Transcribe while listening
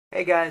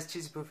Hey guys,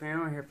 Cheesy Poof here.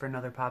 We're here for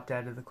another pop to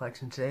add to the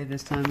collection today.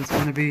 This time it's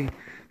going to be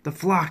the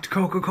flocked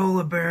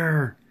Coca-Cola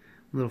bear.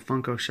 A little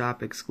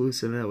Funkoshop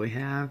exclusive that we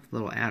have.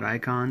 Little ad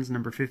icons,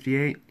 number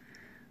 58.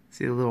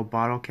 See the little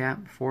bottle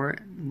cap for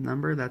it?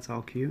 Number, that's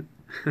all cute.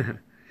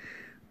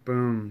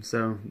 Boom.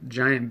 So,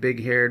 giant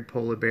big-haired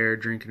polar bear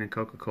drinking a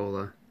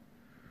Coca-Cola.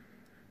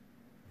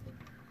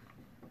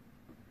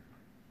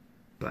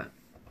 But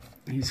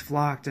he's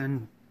flocked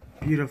and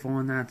beautiful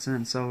in that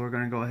sense, so we're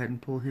going to go ahead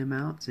and pull him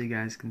out so you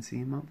guys can see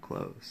him up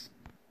close.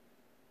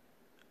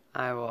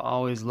 I will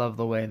always love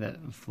the way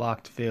that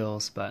flocked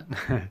feels, but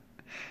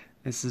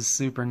this is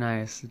super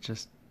nice. It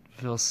just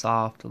feels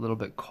soft, a little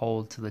bit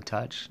cold to the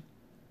touch.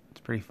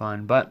 It's pretty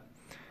fun, but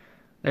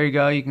there you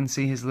go. You can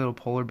see his little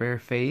polar bear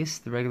face,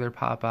 the regular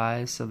pop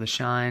eyes, so the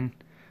shine,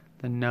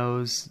 the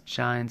nose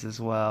shines as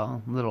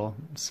well, little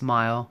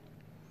smile.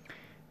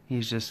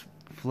 He's just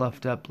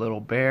fluffed up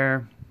little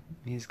bear.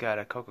 He's got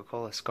a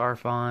Coca-Cola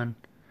scarf on,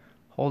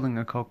 holding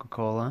a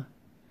Coca-Cola.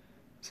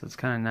 So it's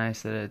kind of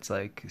nice that it's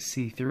like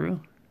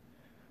see-through.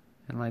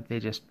 And like they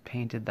just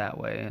painted that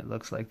way. It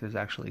looks like there's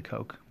actually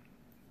Coke.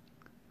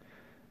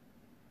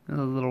 And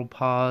the little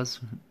paws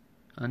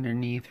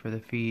underneath for the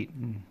feet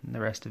and the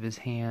rest of his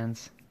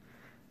hands.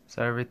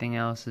 So everything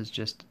else is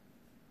just,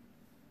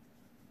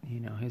 you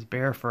know, his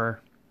bear fur.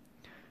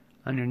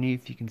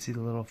 Underneath you can see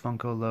the little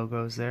Funko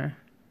logos there.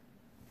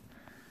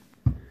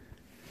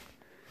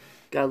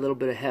 Got a little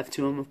bit of heft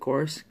to him, of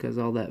course, because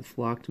all that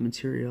flocked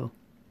material.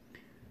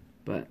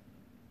 But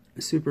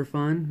super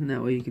fun, and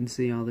that way you can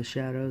see all the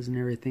shadows and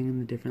everything in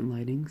the different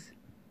lightings.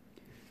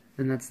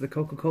 And that's the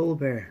Coca-Cola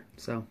bear.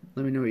 So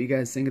let me know what you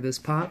guys think of this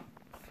pop.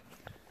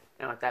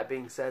 And with that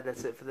being said,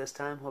 that's it for this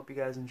time. Hope you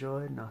guys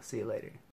enjoyed, and I'll see you later.